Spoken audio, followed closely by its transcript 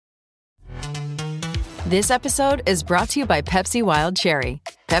This episode is brought to you by Pepsi Wild Cherry.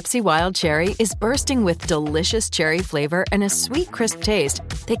 Pepsi Wild Cherry is bursting with delicious cherry flavor and a sweet, crisp taste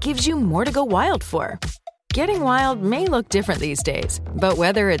that gives you more to go wild for. Getting wild may look different these days, but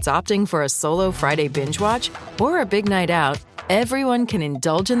whether it's opting for a solo Friday binge watch or a big night out, everyone can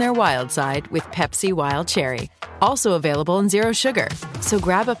indulge in their wild side with Pepsi Wild Cherry. Also available in Zero Sugar. So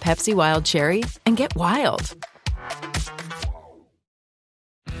grab a Pepsi Wild Cherry and get wild.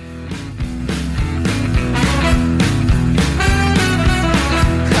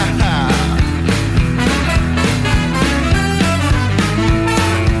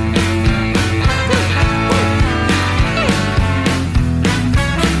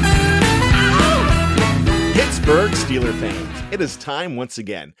 Pittsburgh Steelers fans, it is time once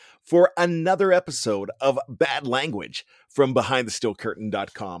again for another episode of Bad Language from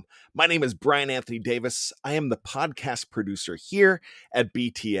BehindTheSteelCurtain.com. My name is Brian Anthony Davis. I am the podcast producer here at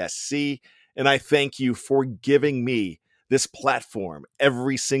BTSC, and I thank you for giving me this platform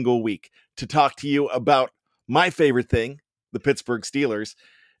every single week to talk to you about my favorite thing, the Pittsburgh Steelers.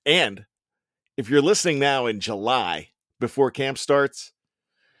 And if you're listening now in July, before camp starts,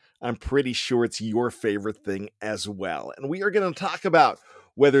 I'm pretty sure it's your favorite thing as well. And we are going to talk about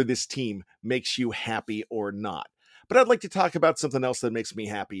whether this team makes you happy or not. But I'd like to talk about something else that makes me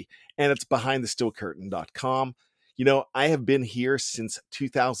happy, and it's BehindTheSteelCurtain.com. You know, I have been here since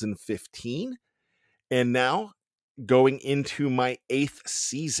 2015, and now going into my 8th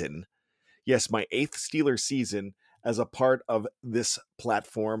season. Yes, my 8th Steelers season as a part of this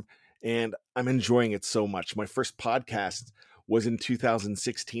platform, and I'm enjoying it so much. My first podcast was in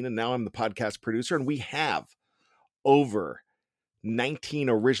 2016, and now I'm the podcast producer, and we have over 19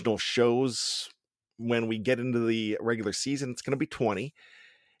 original shows. When we get into the regular season, it's going to be 20,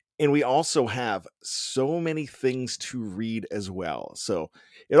 and we also have so many things to read as well. So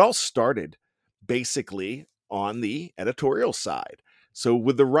it all started basically on the editorial side, so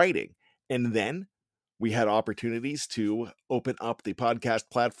with the writing, and then we had opportunities to open up the podcast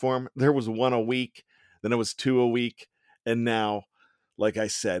platform. There was one a week, then it was 2 a week. And now, like I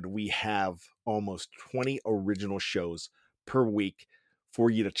said, we have almost 20 original shows per week for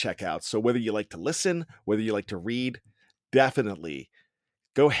you to check out. So whether you like to listen, whether you like to read, definitely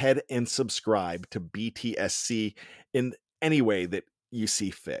go ahead and subscribe to BTSC in any way that you see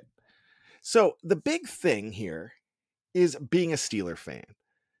fit. So the big thing here is being a Steeler fan.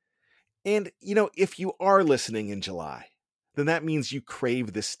 And, you know, if you are listening in July, then that means you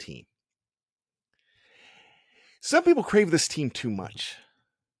crave this team. Some people crave this team too much.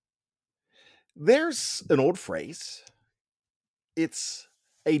 There's an old phrase. It's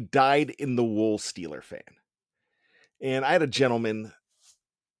a dyed-in-the-wool Steeler fan. And I had a gentleman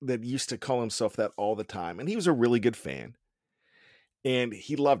that used to call himself that all the time. And he was a really good fan. And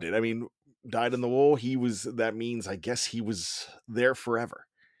he loved it. I mean, dyed in the wool, that means, I guess he was there forever.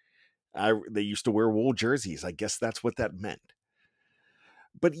 They used to wear wool jerseys. I guess that's what that meant.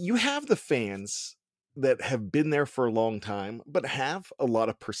 But you have the fans that have been there for a long time, but have a lot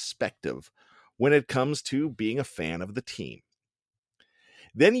of perspective when it comes to being a fan of the team.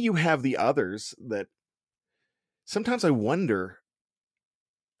 Then you have the others that sometimes I wonder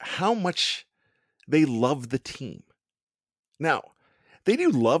how much they love the team. Now, they do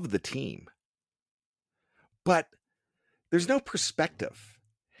love the team, but there's no perspective.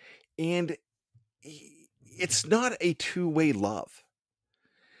 And it's not a two-way love.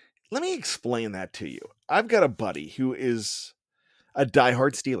 Let me explain that to you. I've got a buddy who is a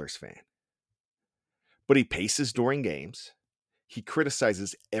diehard Steelers fan, but he paces during games. He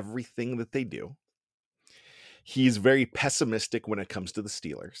criticizes everything that they do. He's very pessimistic when it comes to the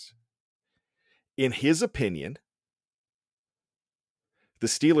Steelers. In his opinion, the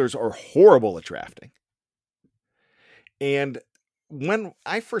Steelers are horrible at drafting. And when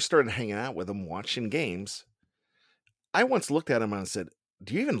I first started hanging out with him, watching games, I once looked at him and said,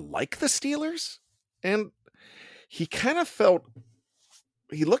 "Do you even like the Steelers?" And he kind of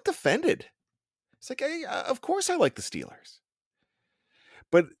he looked offended. It's like, hey, of course I like the Steelers.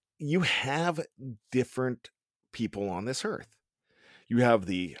 But you have different people on this earth. You have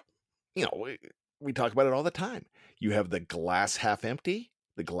we talk about it all the time. You have the glass half empty,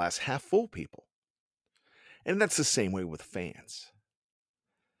 the glass half full people. And that's the same way with fans.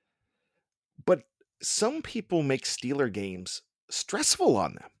 But some people make Steeler games stressful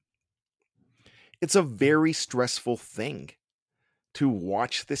on them. It's a very stressful thing to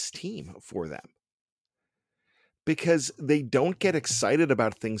watch this team for them, because they don't get excited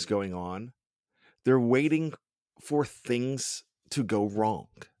about things going on. They're waiting for things to go wrong.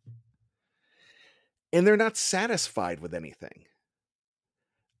 And they're not satisfied with anything.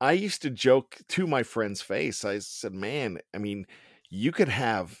 I used to joke to my friend's face. I said, man, I mean, you could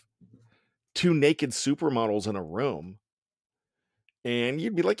have two naked supermodels in a room and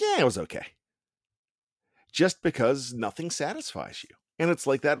you'd be like, yeah, it was okay. Just because nothing satisfies you. And it's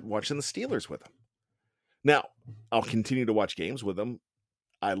like that watching the Steelers with him. Now, I'll continue to watch games with him.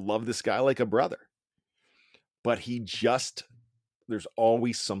 I love this guy like a brother. But there's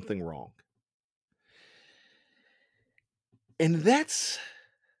always something wrong. And that's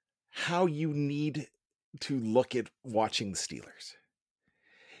how you need to look at watching the Steelers.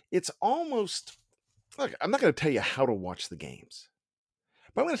 It's almost, look, I'm not going to tell you how to watch the games,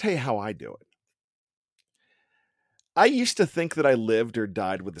 but I'm going to tell you how I do it. I used to think that I lived or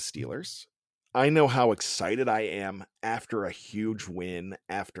died with the Steelers. I know how excited I am after a huge win,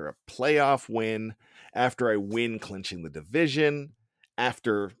 after a playoff win, after I win clinching the division,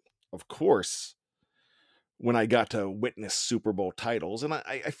 after, of course, when I got to witness Super Bowl titles. And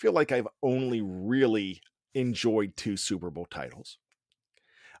I feel like I've only really enjoyed 2 Super Bowl titles.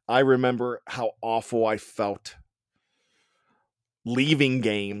 I remember how awful I felt leaving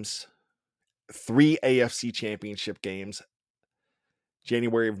games, 3 AFC championship games,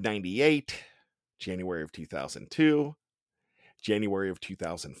 January of 98, January of 2002, January of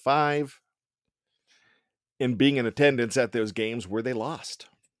 2005, and being in attendance at those games where they lost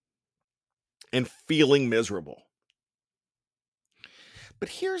and feeling miserable. But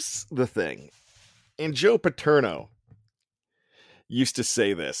here's the thing, and Joe Paterno used to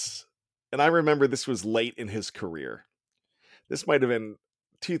say this, and I remember this was late in his career. This might have been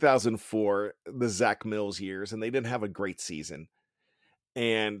 2004, the Zach Mills years, and they didn't have a great season.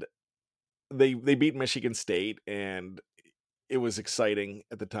 And they beat Michigan State, and it was exciting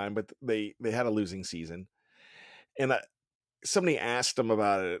at the time, but they had a losing season. And somebody asked him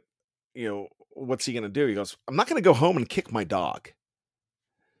about it, what's he going to do? He goes, I'm not going to go home and kick my dog.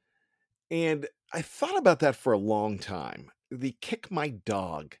 And I thought about that for a long time, the kick my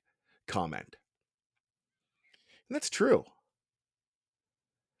dog comment. And that's true.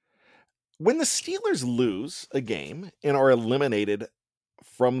 When the Steelers lose a game and are eliminated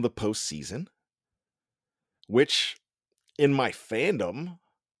from the postseason, which in my fandom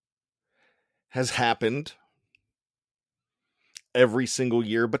has happened every single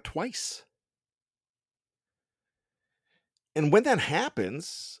year but twice. And when that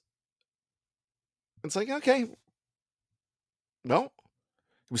happens, it's like, okay, well, it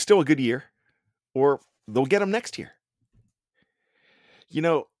was still a good year, or they'll get them next year.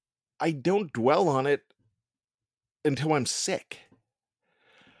 I don't dwell on it until I'm sick.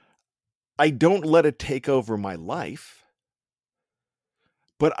 I don't let it take over my life,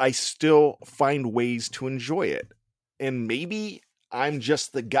 but I still find ways to enjoy it. And maybe I'm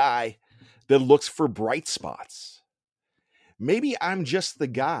just the guy that looks for bright spots. Maybe I'm just the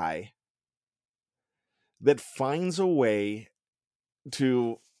guy that finds a way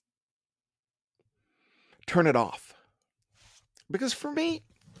to turn it off. Because for me,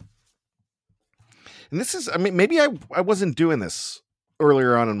 and this is, maybe I wasn't doing this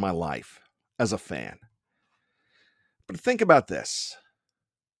earlier on in my life as a fan. But think about this.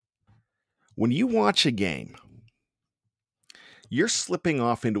 When you watch a game, you're slipping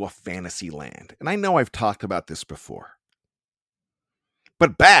off into a fantasy land. And I know I've talked about this before.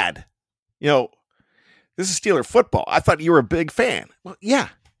 But bad. This is Steeler football. I thought you were a big fan. Well, yeah,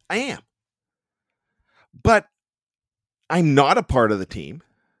 I am. But I'm not a part of the team.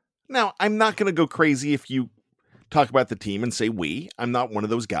 Now, I'm not going to go crazy if you talk about the team and say we. I'm not one of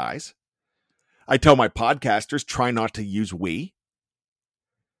those guys. I tell my podcasters, try not to use we.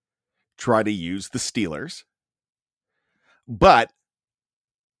 Try to use the Steelers. But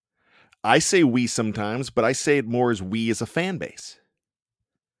I say we sometimes, but I say it more as we as a fan base.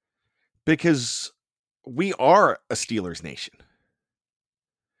 Because we are a Steelers nation.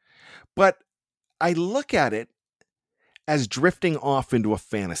 But I look at it as drifting off into a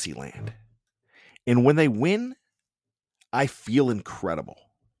fantasy land. And when they win, I feel incredible.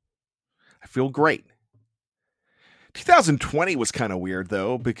 I feel great. 2020 was kind of weird,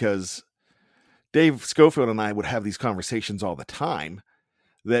 though, because Dave Schofield and I would have these conversations all the time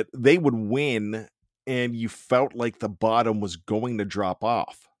that they would win and you felt like the bottom was going to drop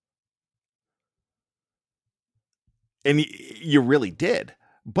off. And you really did.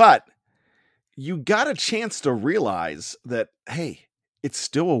 But you got a chance to realize that, hey, it's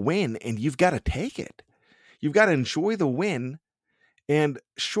still a win and you've got to take it. You've got to enjoy the win. And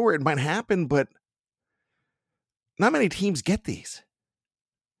sure, it might happen, but not many teams get these.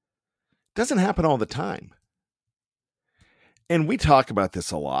 It doesn't happen all the time. And we talk about this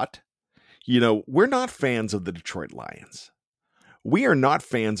a lot. We're not fans of the Detroit Lions. We are not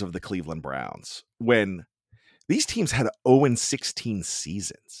fans of the Cleveland Browns when these teams had 0-16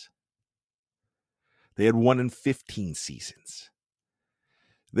 seasons. They had 1-15 seasons.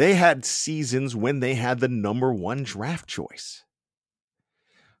 They had seasons when they had the number one draft choice.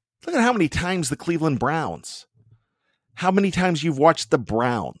 Look at how many times the Cleveland Browns, how many times you've watched the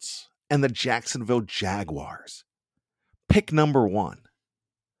Browns and the Jacksonville Jaguars pick number one.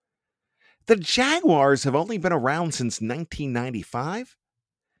 The Jaguars have only been around since 1995.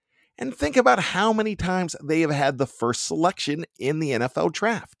 And think about how many times they have had the first selection in the NFL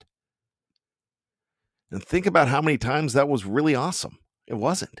draft. And think about how many times that was really awesome. It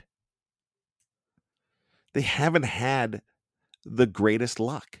wasn't. They haven't had the greatest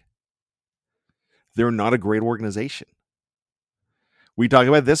luck. They're not a great organization. We talk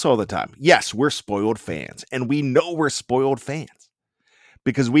about this all the time. Yes, we're spoiled fans, and we know we're spoiled fans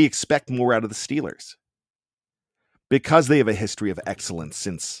because we expect more out of the Steelers. Because they have a history of excellence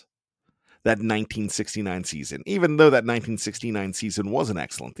since that 1969 season, even though that 1969 season wasn't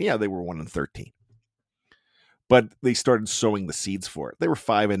excellent. Yeah, they were 1-13. But they started sowing the seeds for it. They were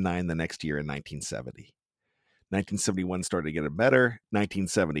 5-9 the next year in 1970. 1971 started to get it better.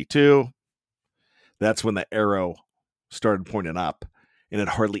 1972, that's when the arrow started pointing up, and it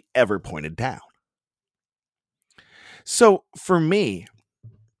hardly ever pointed down. So for me,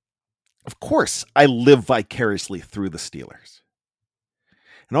 of course, I live vicariously through the Steelers.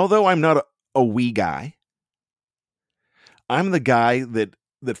 And although I'm not a we guy, I'm the guy that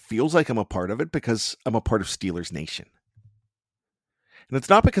feels like I'm a part of it because I'm a part of Steelers Nation. And it's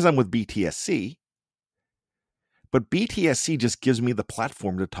not because I'm with BTSC, but BTSC just gives me the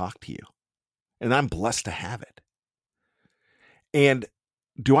platform to talk to you. And I'm blessed to have it. And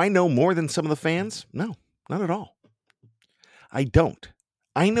do I know more than some of the fans? No, not at all. I don't.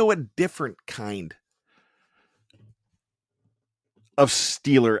 I know a different kind of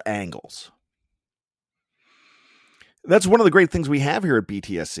Steeler angles. That's one of the great things we have here at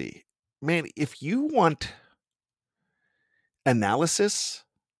BTSC. Man, if you want analysis,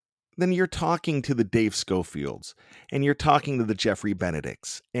 then you're talking to the Dave Schofields, and you're talking to the Jeffrey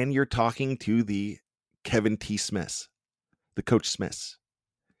Benedicts, and you're talking to the Kevin T. Smiths, the Coach Smiths.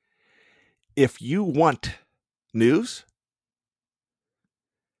 If you want news,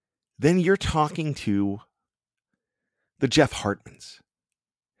 then you're talking to the Jeff Hartmans.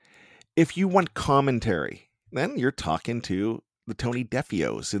 If you want commentary, then you're talking to the Tony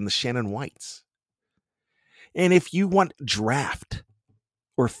Defios and the Shannon Whites. And if you want draft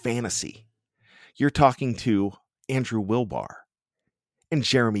or fantasy, you're talking to Andrew Wilbar and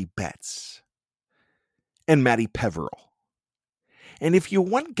Jeremy Betts and Matty Peveril. And if you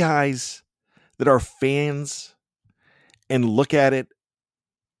want guys that are fans and look at it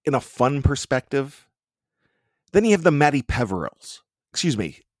in a fun perspective, then you have the Matty Peverils.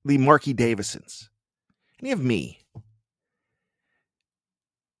 The Marky Davisons. And you have me.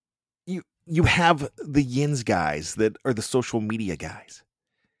 You have the Yins guys that are the social media guys.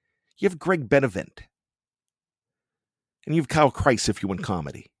 You have Greg Benevent. And you have Kyle Kreis if you want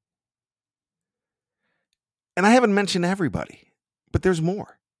comedy. And I haven't mentioned everybody, but there's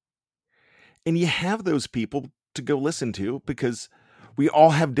more. And you have those people to go listen to because we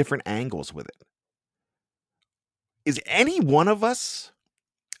all have different angles with it. Is any one of us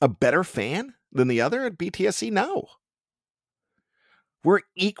a better fan than the other at BTSC? No. We're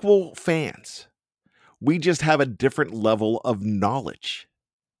equal fans. We just have a different level of knowledge.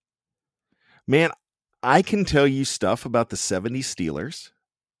 Man, I can tell you stuff about the 70s Steelers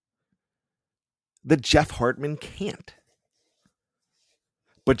that Jeff Hartman can't.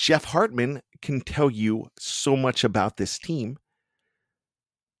 But Jeff Hartman can tell you so much about this team.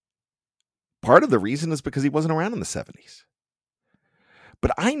 Part of the reason is because he wasn't around in the 70s.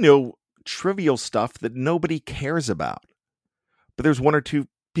 But I know trivial stuff that nobody cares about. But there's one or two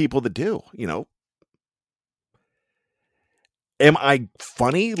people that do, Am I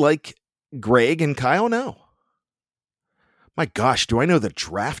funny like Greg and Kyle? No. My gosh, do I know the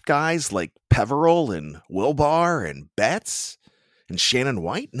draft guys like Peveril and Wilbar and Betts and Shannon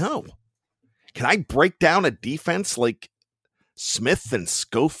White? No. Can I break down a defense like Smith and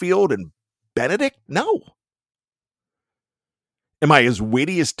Schofield and Benedict? No. Am I as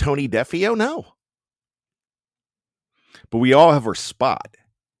witty as Tony Defeo? No. But we all have our spot,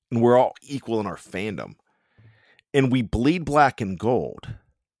 and we're all equal in our fandom. And we bleed black and gold,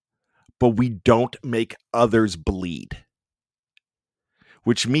 but we don't make others bleed.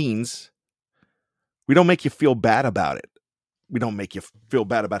 Which means we don't make you feel bad about it. We don't make you feel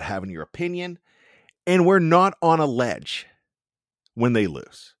bad about having your opinion. And we're not on a ledge when they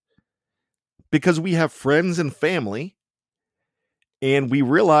lose. Because we have friends and family And we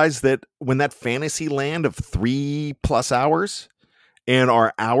realize that when that fantasy land of 3+ hours and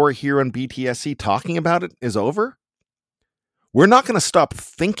our hour here on BTSC talking about it is over, we're not going to stop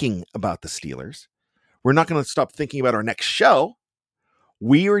thinking about the Steelers. We're not going to stop thinking about our next show.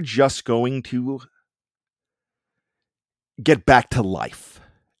 We are just going to get back to life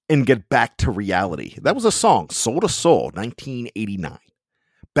and get back to reality. That was a song, Soul to Soul, 1989.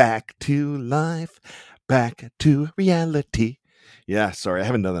 Back to life, back to reality. Yeah, sorry, I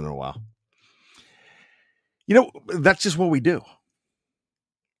haven't done that in a while. You know, that's just what we do.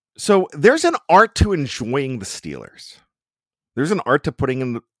 So there's an art to enjoying the Steelers. There's an art to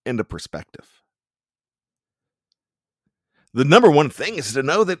putting into perspective. The number one thing is to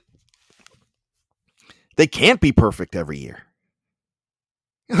know that they can't be perfect every year.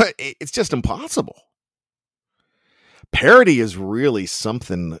 It's just impossible. Parity is really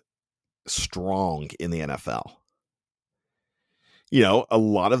something strong in the NFL. You know, a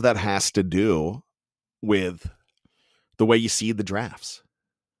lot of that has to do with the way you see the drafts.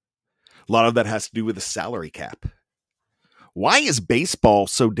 A lot of that has to do with the salary cap. Why is baseball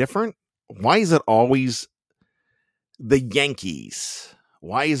so different? Why is it always the Yankees?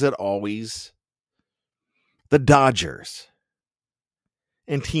 Why is it always the Dodgers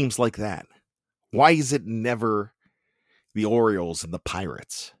and teams like that? Why is it never the Orioles and the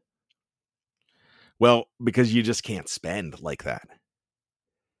Pirates? Well, because you just can't spend like that.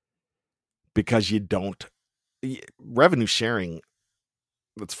 Because you don't. Revenue sharing,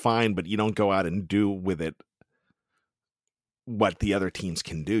 that's fine, but you don't go out and do with it what the other teams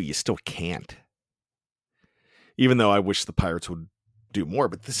can do. You still can't. Even though I wish the Pirates would do more,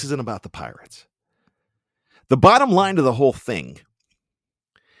 but this isn't about the Pirates. The bottom line to the whole thing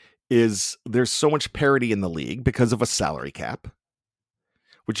is there's so much parity in the league because of a salary cap,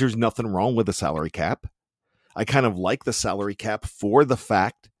 which there's nothing wrong with a salary cap. I kind of like the salary cap for the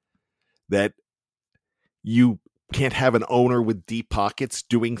fact that you can't have an owner with deep pockets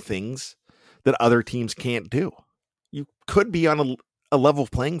doing things that other teams can't do. You could be on a level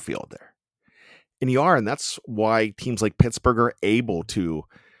playing field there. And you are, and that's why teams like Pittsburgh are able to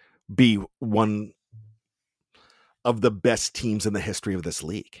be one of the best teams in the history of this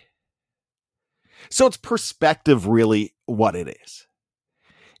league. So it's perspective, really, what it is.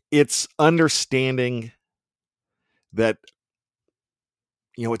 It's understanding that,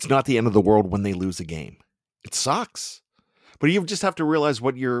 you know, it's not the end of the world when they lose a game. It sucks. But you just have to realize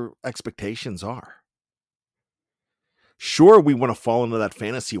what your expectations are. Sure, we want to fall into that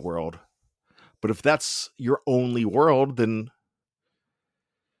fantasy world. But if that's your only world, then,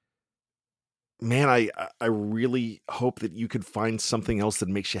 man, I really hope that you could find something else that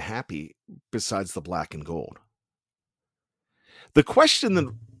makes you happy besides the black and gold. The question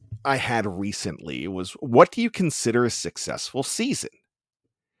that I had recently was, what do you consider a successful season?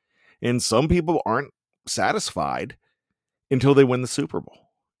 And some people aren't satisfied until they win the Super Bowl.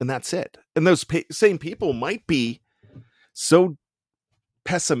 And that's it. And those same people might be so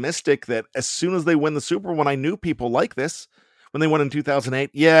pessimistic that as soon as they win the Super Bowl, when I knew people like this, when they won in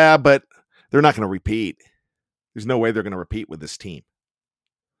 2008, yeah, but they're not going to repeat. There's no way they're going to repeat with this team.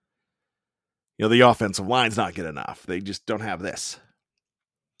 You know, the offensive line's not good enough. They just don't have this.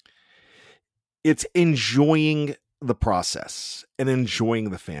 It's enjoying the process and enjoying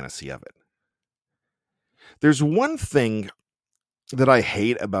the fantasy of it. There's one thing that I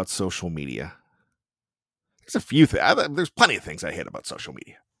hate about social media. There's a few things. There's plenty of things I hate about social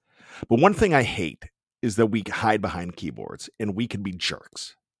media. But one thing I hate is that we hide behind keyboards and we can be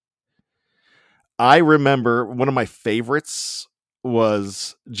jerks. I remember one of my favorites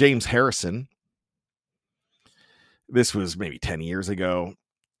was James Harrison. This was maybe 10 years ago.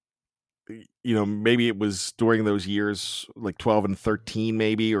 You know, maybe it was during those years, like 12 and 13,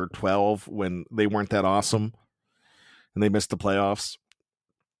 maybe, or 12, when they weren't that awesome and they missed the playoffs.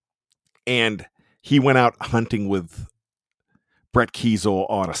 And he went out hunting with Brett Kiesel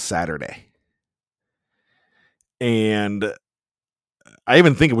on a Saturday. And I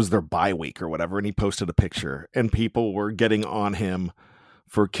even think it was their bye week or whatever. And he posted a picture and people were getting on him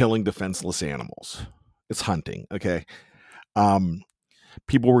for killing defenseless animals. It's hunting. Okay.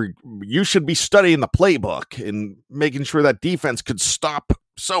 People were, you should be studying the playbook and making sure that defense could stop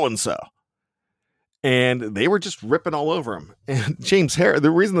so-and-so. And they were just ripping all over him. And James Harrison,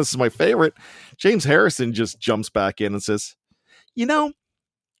 the reason this is my favorite, James Harrison just jumps back in and says, you know,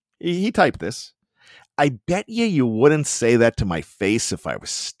 he typed this. I bet you wouldn't say that to my face if I was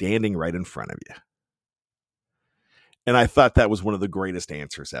standing right in front of you. And I thought that was one of the greatest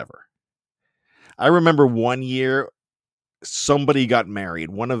answers ever. I remember one year, somebody got married.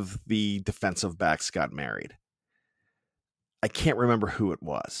 One of the defensive backs got married. I can't remember who it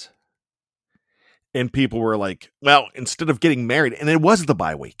was. And people were like, well, instead of getting married, and it was the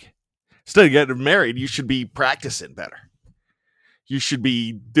bye week, instead of getting married, you should be practicing better. You should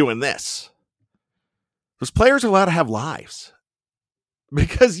be doing this. Those players are allowed to have lives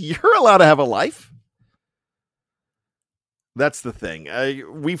because you're allowed to have a life. That's the thing.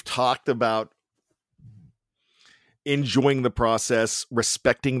 We've talked about enjoying the process,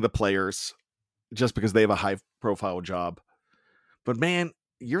 respecting the players just because they have a high-profile job. But man,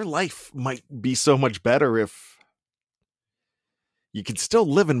 your life might be so much better if you can still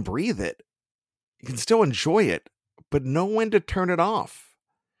live and breathe it. You can still enjoy it, but know when to turn it off.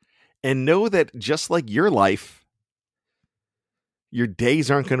 And know that just like your life, your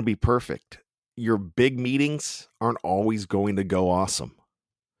days aren't going to be perfect. Your big meetings aren't always going to go awesome.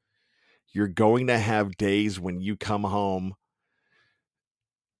 You're going to have days when you come home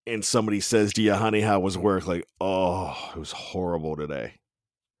and somebody says to you, honey, how was work? Like, oh, it was horrible today.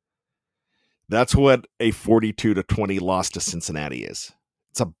 That's what a 42-20 loss to Cincinnati is.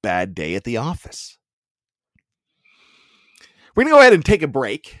 It's a bad day at the office. We're going to go ahead and take a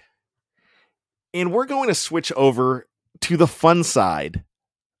break. And we're going to switch over to the fun side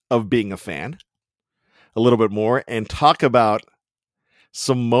of being a fan a little bit more and talk about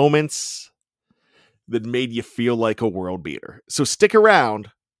some moments that made you feel like a world beater. So stick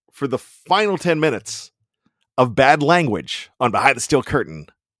around for the final 10 minutes of Bad Language on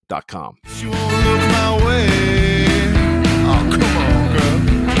BehindTheSteelCurtain.com. You won't look my way. Oh, come on, girl.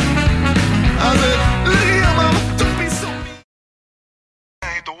 I said, look here, mama, don't be so mean.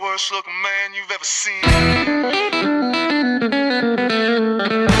 I ain't the worst looking man you've ever seen.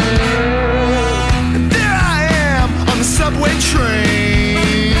 And there I am on the subway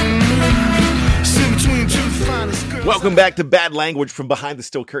train, sitting between two finest girls. Welcome back to Bad Language from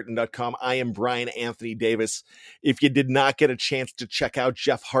BehindTheSteelCurtain.com. I am Brian Anthony Davis. If you did not get a chance to check out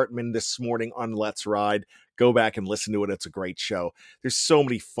Jeff Hartman this morning on Let's Ride, go back and listen to it. It's a great show. There's so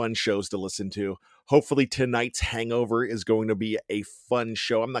many fun shows to listen to. Hopefully tonight's Hangover is going to be a fun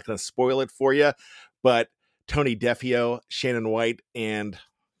show. I'm not going to spoil it for you, but Tony Defeo, Shannon White, and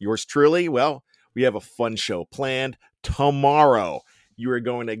yours truly, well, we have a fun show planned. Tomorrow, you are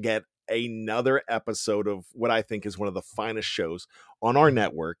going to get another episode of what I think is one of the finest shows on our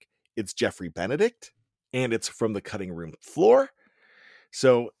network. It's Jeffrey Benedict, and it's From the Cutting Room Floor.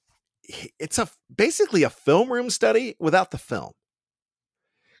 So it's basically a film room study without the film,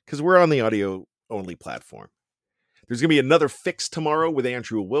 because we're on the audio only platform. There's going to be another Fix tomorrow with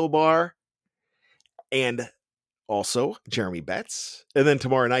Andrew Wilbar and also Jeremy Betts. And then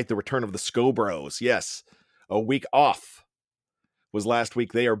tomorrow night, the return of the Scobros. Yes, a week off was last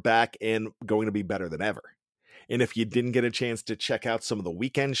week. They are back and going to be better than ever. And if you didn't get a chance to check out some of the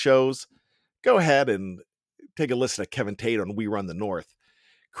weekend shows, go ahead and take a listen to Kevin Tate on We Run the North,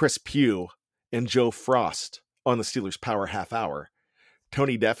 Chris Pugh and Joe Frost on the Steelers Power Half Hour,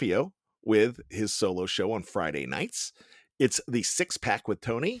 Tony Defeo with his solo show on Friday nights. It's the Six Pack with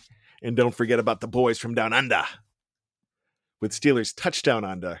Tony. And don't forget about the boys from Down Under with Steelers Touchdown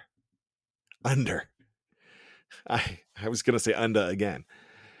Under. I was going to say Unda again.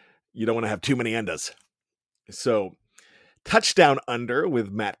 You don't want to have too many Undas. So Touchdown Under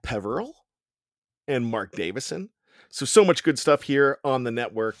with Matt Peverell and Mark Davison. So much good stuff here on the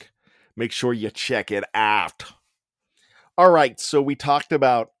network. Make sure you check it out. All right, so we talked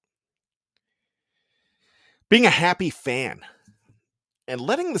about being a happy fan and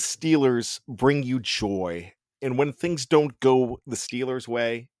letting the Steelers bring you joy. And when things don't go the Steelers'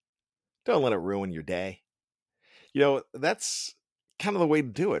 way, don't let it ruin your day. You know, that's kind of the way to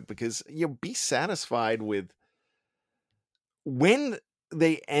do it, because you'll be satisfied with when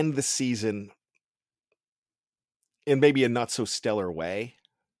they end the season in maybe a not so stellar way,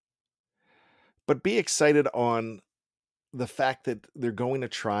 but be excited on the fact that they're going to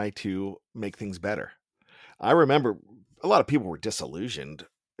try to make things better. I remember a lot of people were disillusioned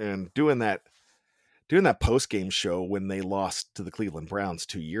and doing that post-game show when they lost to the Cleveland Browns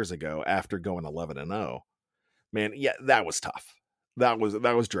 2 years ago after going 11-0. Man, yeah, that was tough. That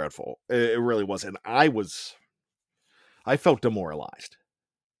was dreadful. It really was. And I felt demoralized.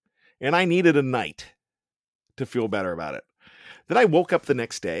 And I needed a night to feel better about it. Then I woke up the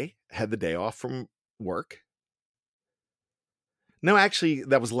next day, had the day off from work. No, actually,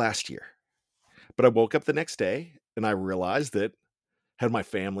 that was last year. But I woke up the next day and I realized that I had my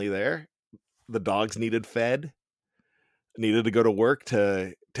family there. The dogs needed fed. Needed to go to work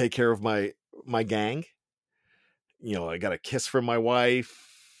to take care of my gang. You know, I got a kiss from my wife.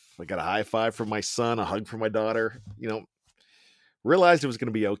 I got a high five from my son, a hug from my daughter. You know, realized it was going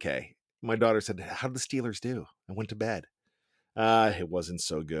to be okay. My daughter said, "How did the Steelers do?" I went to bed. It wasn't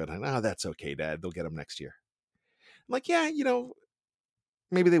so good. And, oh, that's okay, Dad. They'll get him next year. I'm like, yeah,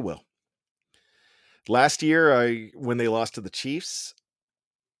 maybe they will. Last year, when they lost to the Chiefs,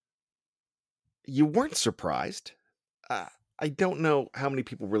 you weren't surprised. I don't know how many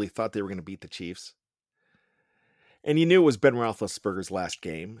people really thought they were going to beat the Chiefs. And you knew it was Ben Roethlisberger's last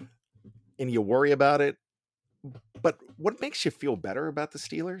game. And you worry about it. But what makes you feel better about the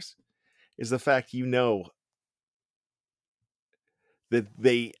Steelers is the fact that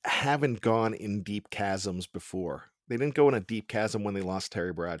they haven't gone in deep chasms before. They didn't go in a deep chasm when they lost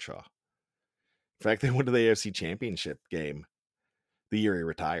Terry Bradshaw. In fact, they went to the AFC Championship game the year he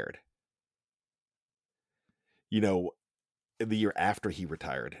retired. The year after he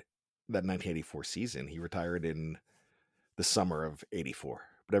retired, that 1984 season, he retired in the summer of 84.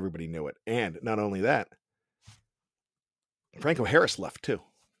 But everybody knew it. And not only that, Franco Harris left too.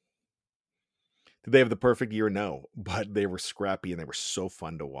 Did they have the perfect year? No, but they were scrappy and they were so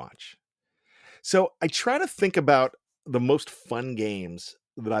fun to watch. So I try to think about the most fun games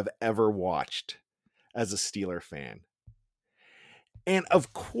that I've ever watched as a Steeler fan. And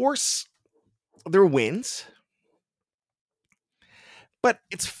of course, there are wins. But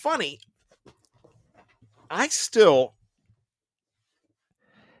it's funny. I still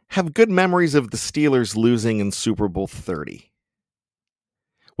have good memories of the Steelers losing in Super Bowl 30.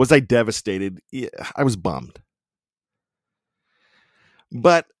 Was I devastated? Yeah, I was bummed.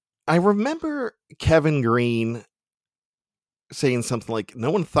 But I remember Kevin Green saying something like,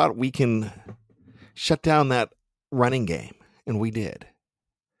 no one thought we can shut down that running game. And we did.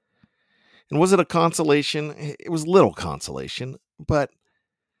 And was it a consolation? It was little consolation. But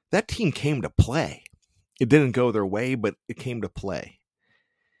that team came to play. It didn't go their way, but it came to play.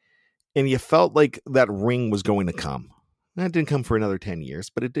 And you felt like that ring was going to come. And it didn't come for another 10 years,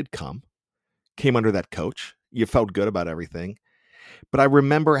 but it did come. Came under that coach. You felt good about everything. But I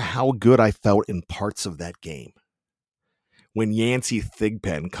remember how good I felt in parts of that game. When Yancey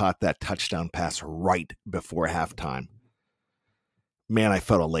Thigpen caught that touchdown pass right before halftime. Man, I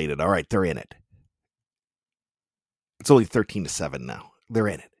felt elated. All right, they're in it. It's only 13-7 now. They're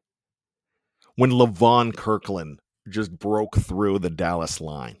in it. When Levon Kirkland just broke through the Dallas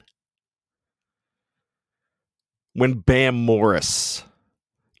line. When Bam Morris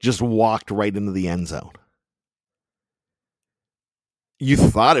just walked right into the end zone. You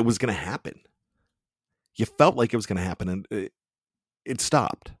thought it was going to happen. You felt like it was going to happen, and it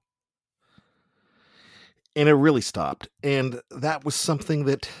stopped. And it really stopped. And that was something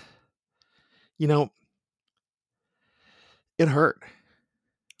that, it hurt.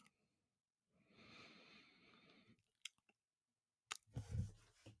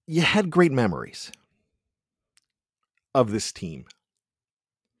 You had great memories of this team.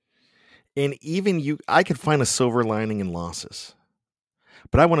 And even I could find a silver lining in losses.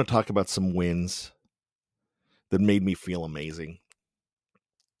 But I want to talk about some wins that made me feel amazing.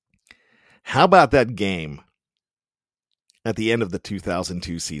 How about that game at the end of the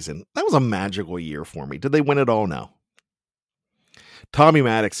 2002 season? That was a magical year for me. Did they win it all? No. Tommy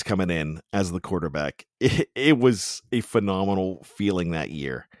Maddox coming in as the quarterback. It was a phenomenal feeling that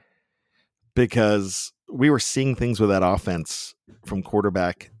year because we were seeing things with that offense from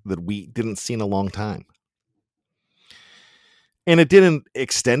quarterback that we didn't see in a long time. And it didn't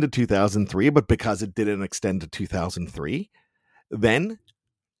extend to 2003, but because it didn't extend to 2003, then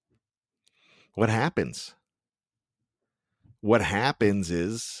what happens? What happens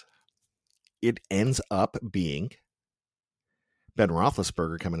is it ends up being Ben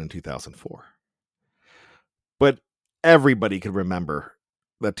Roethlisberger coming in 2004. But everybody could remember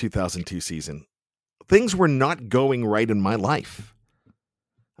that 2002 season. Things were not going right in my life.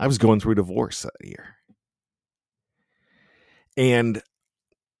 I was going through a divorce that year. And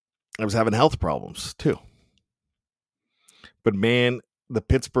I was having health problems too. But man, the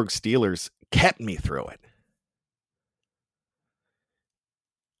Pittsburgh Steelers kept me through it.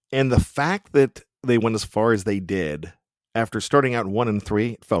 And the fact that they went as far as they did after starting out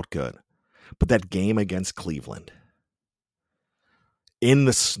 1-3 felt good. But that game against Cleveland in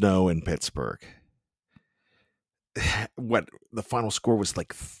the snow in Pittsburgh, what the final score was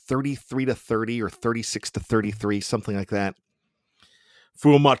like 33-30 or 36-33, something like that.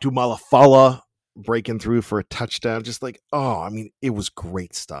 Fuamatu Malafala breaking through for a touchdown. Just like, it was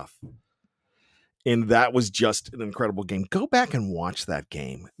great stuff. And that was just an incredible game. Go back and watch that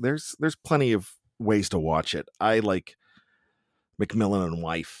game. There's plenty of ways to watch it. I like McMillan and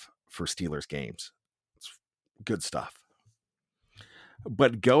Wife for Steelers games. It's good stuff.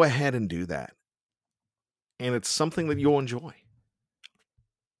 But go ahead and do that. And it's something that you'll enjoy.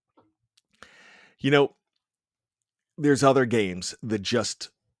 there's other games that just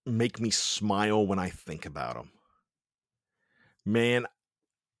make me smile when I think about them. Man,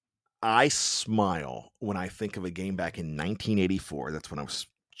 I smile when I think of a game back in 1984. That's when I was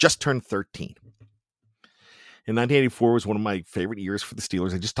just turned 13. And 1984 was one of my favorite years for the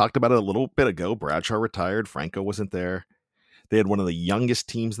Steelers. I just talked about it a little bit ago. Bradshaw retired. Franco wasn't there. They had one of the youngest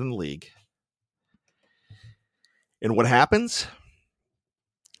teams in the league. And what happens?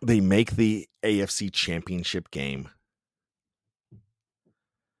 They make the AFC Championship game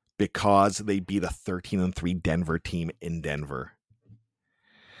because they beat a 13-3 Denver team in Denver.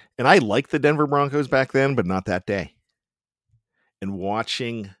 And I liked the Denver Broncos back then, but not that day. And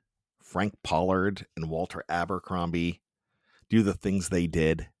watching Frank Pollard and Walter Abercrombie do the things they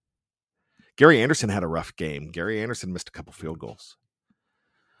did. Gary Anderson had a rough game. Gary Anderson missed a couple field goals.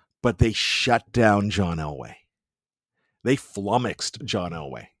 But they shut down John Elway. They flummoxed John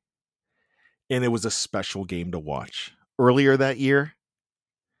Elway. And it was a special game to watch. Earlier that year,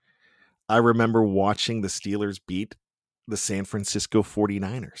 I remember watching the Steelers beat the San Francisco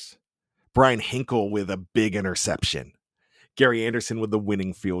 49ers. Brian Hinkle with a big interception. Gary Anderson with the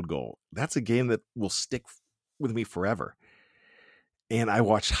winning field goal. That's a game that will stick with me forever. And I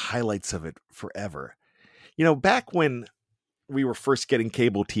watched highlights of it forever. You know, back when we were first getting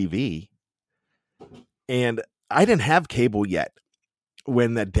cable TV, and I didn't have cable yet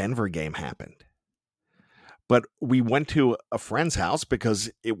when that Denver game happened. But we went to a friend's house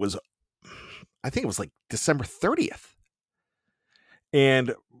because it was, I think it was like December 30th.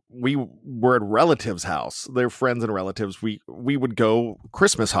 And we were at relatives' house. They're friends and relatives. We would go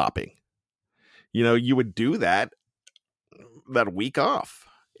Christmas hopping. You know, you would do that week off.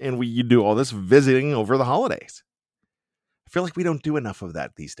 And you do all this visiting over the holidays. I feel like we don't do enough of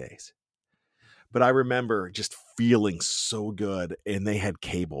that these days. But I remember just feeling so good. And they had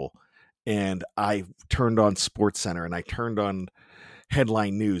cable. And I turned on SportsCenter and I turned on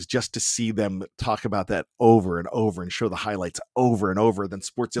Headline News just to see them talk about that over and over and show the highlights over and over. Then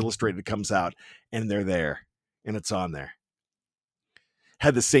Sports Illustrated comes out and they're there and it's on there.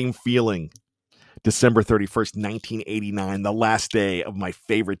 Had the same feeling December 31st, 1989, the last day of my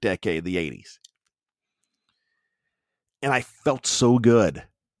favorite decade, the 80s. And I felt so good.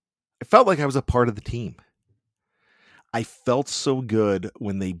 I felt like I was a part of the team. I felt so good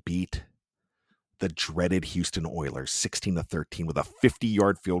when they beat the dreaded Houston Oilers 16-13 with a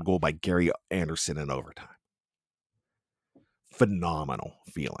 50-yard field goal by Gary Anderson in overtime. Phenomenal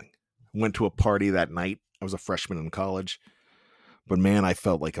feeling. Went to a party that night. I was a freshman in college. But man, I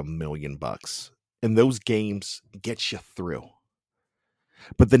felt like $1 million. And those games get you through.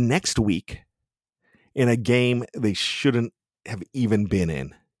 But the next week, in a game they shouldn't have even been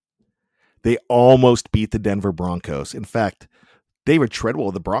in, they almost beat the Denver Broncos. In fact, David Treadwell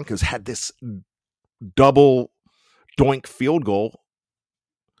of the Broncos had this double doink field goal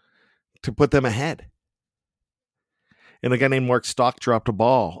to put them ahead. And a guy named Mark Stock dropped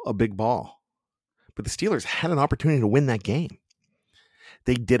a big ball. But the Steelers had an opportunity to win that game.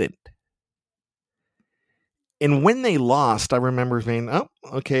 They didn't. And when they lost, I remember saying, oh,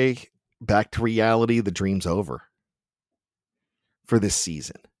 okay, back to reality. The dream's over for this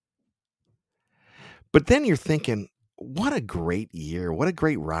season. But then you're thinking, what a great year. What a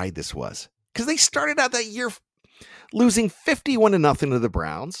great ride this was. Because they started out that year losing 51-0 to the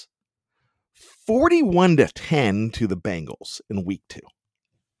Browns, 41-10 to the Bengals in week 2.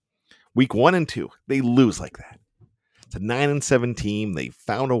 Week 1 and 2, they lose like that. It's a 9-7 team. They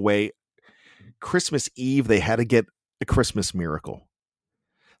found a way. Christmas Eve, they had to get a Christmas miracle.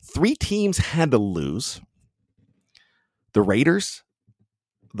 3 teams had to lose. The Raiders,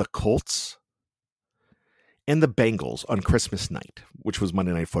 the Colts, and the Bengals on Christmas night, which was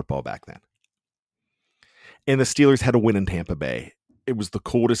Monday Night Football back then. And the Steelers had to win in Tampa Bay. It was the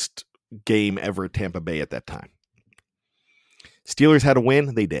coldest game ever at Tampa Bay at that time. Steelers had to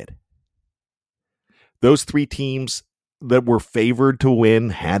win. They did. Those 3 teams that were favored to win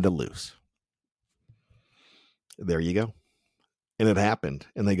had to lose. There you go. And it happened,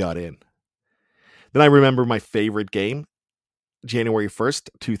 and they got in. Then I remember my favorite game, January 1st,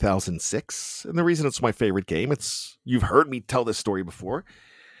 2006. And the reason it's my favorite game, you've heard me tell this story before.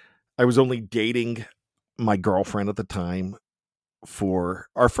 I was only dating my girlfriend at the time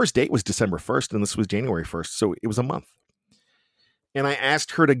our first date was December 1st, and this was January 1st, so it was a month. And I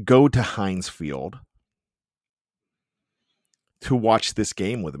asked her to go to Heinz Field to watch this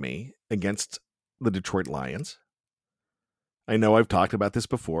game with me against the Detroit Lions. I know I've talked about this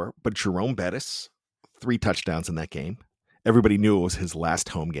before, but Jerome Bettis, 3 touchdowns in that game. Everybody knew it was his last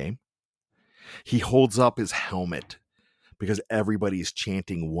home game. He holds up his helmet because everybody is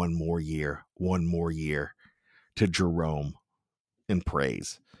chanting one more year to Jerome in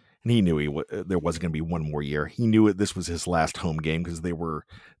praise. And he knew there wasn't going to be one more year. He knew this was his last home game because they were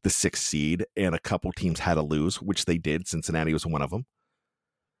the 6th seed and a couple teams had to lose, which they did. Cincinnati was one of them.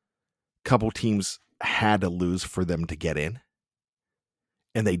 Couple teams had to lose for them to get in.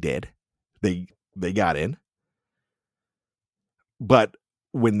 And they did. They got in. But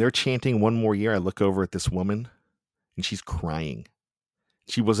when they're chanting one more year, I look over at this woman and she's crying.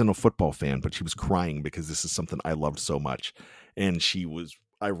 She wasn't a football fan, but she was crying because this is something I loved so much. And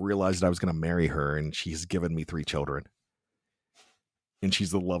I realized I was going to marry her, and she's given me 3 children. And she's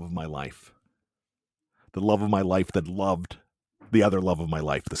the love of my life. The love of my life that loved the other love of my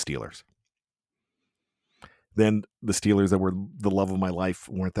life, the Steelers. Then the Steelers that were the love of my life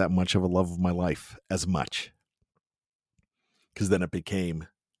weren't that much of a love of my life as much. Because then it became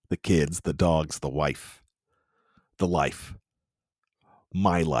the kids, the dogs, the wife, the life,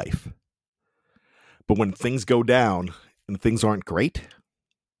 my life. But when things go down and things aren't great,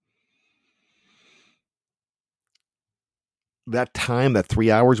 that time, that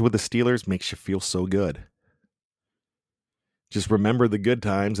 3 hours with the Steelers makes you feel so good. Just remember the good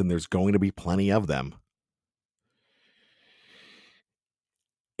times, and there's going to be plenty of them.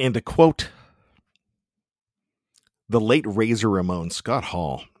 And to quote the late Razor Ramon, Scott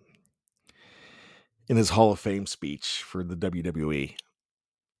Hall, in his Hall of Fame speech for the WWE,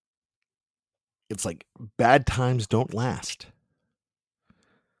 it's like, bad times don't last,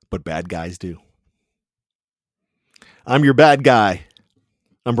 but bad guys do. I'm your bad guy.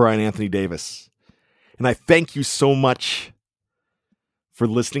 I'm Brian Anthony Davis. And I thank you so much for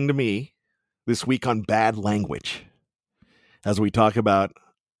listening to me this week on Bad Language, as we talk about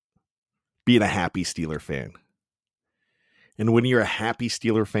being a happy Steeler fan. And when you're a happy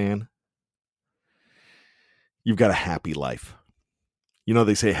Steeler fan, you've got a happy life. You know,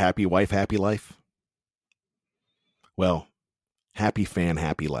 they say happy wife, happy life. Well, happy fan,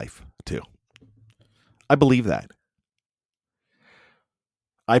 happy life too. I believe that.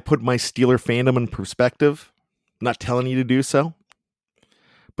 I put my Steeler fandom in perspective. I'm not telling you to do so.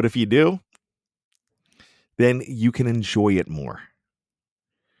 But if you do, then you can enjoy it more.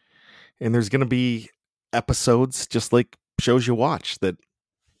 And there's going to be episodes, just like shows you watch, that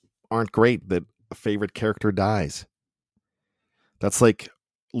aren't great, that a favorite character dies. That's like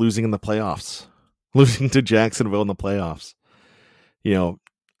losing in the playoffs. Losing to Jacksonville in the playoffs. You know,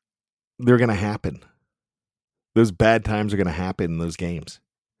 they're going to happen. Those bad times are going to happen in those games,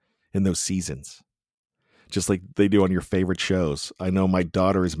 in those seasons. Just like they do on your favorite shows. I know my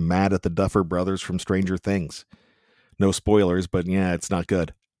daughter is mad at the Duffer Brothers from Stranger Things. No spoilers, but yeah, it's not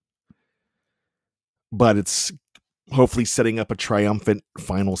good. But it's hopefully setting up a triumphant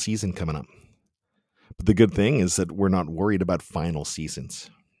final season coming up. But the good thing is that we're not worried about final seasons.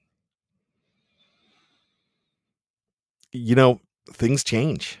 You know, things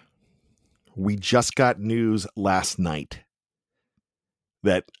change. We just got news last night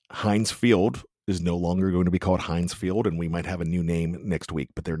that Heinz Field is no longer going to be called Heinz Field, and we might have a new name next week,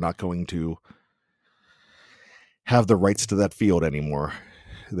 but they're not going to have the rights to that field anymore.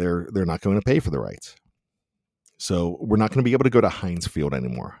 They're not going to pay for the rights. So we're not going to be able to go to Heinz Field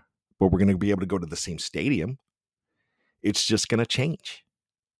anymore, but we're going to be able to go to the same stadium. It's just going to change.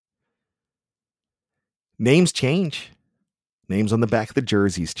 Names change. Names on the back of the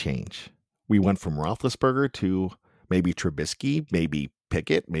jerseys change. We went from Roethlisberger to maybe Trubisky, maybe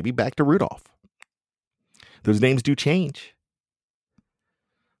Pickett, maybe back to Rudolph. Those names do change.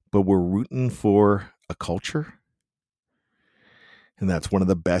 But we're rooting for a culture. And that's one of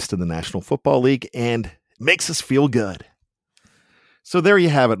the best in the National Football League and makes us feel good. So there you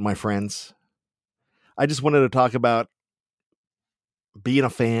have it, my friends. I just wanted to talk about being a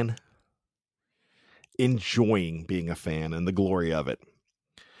fan, enjoying being a fan, and the glory of it.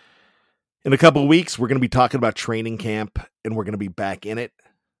 In a couple of weeks, we're going to be talking about training camp, and we're going to be back in it.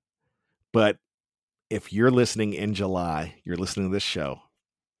 But if you're listening in July, you're listening to this show,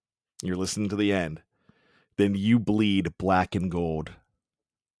 you're listening to the end, then you bleed black and gold,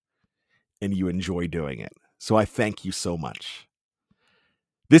 and you enjoy doing it. So I thank you so much.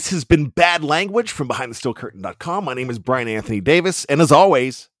 This has been Bad Language from BehindTheSteelCurtain.com. My name is Brian Anthony Davis, and as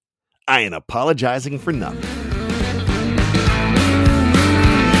always, I ain't apologizing for nothing.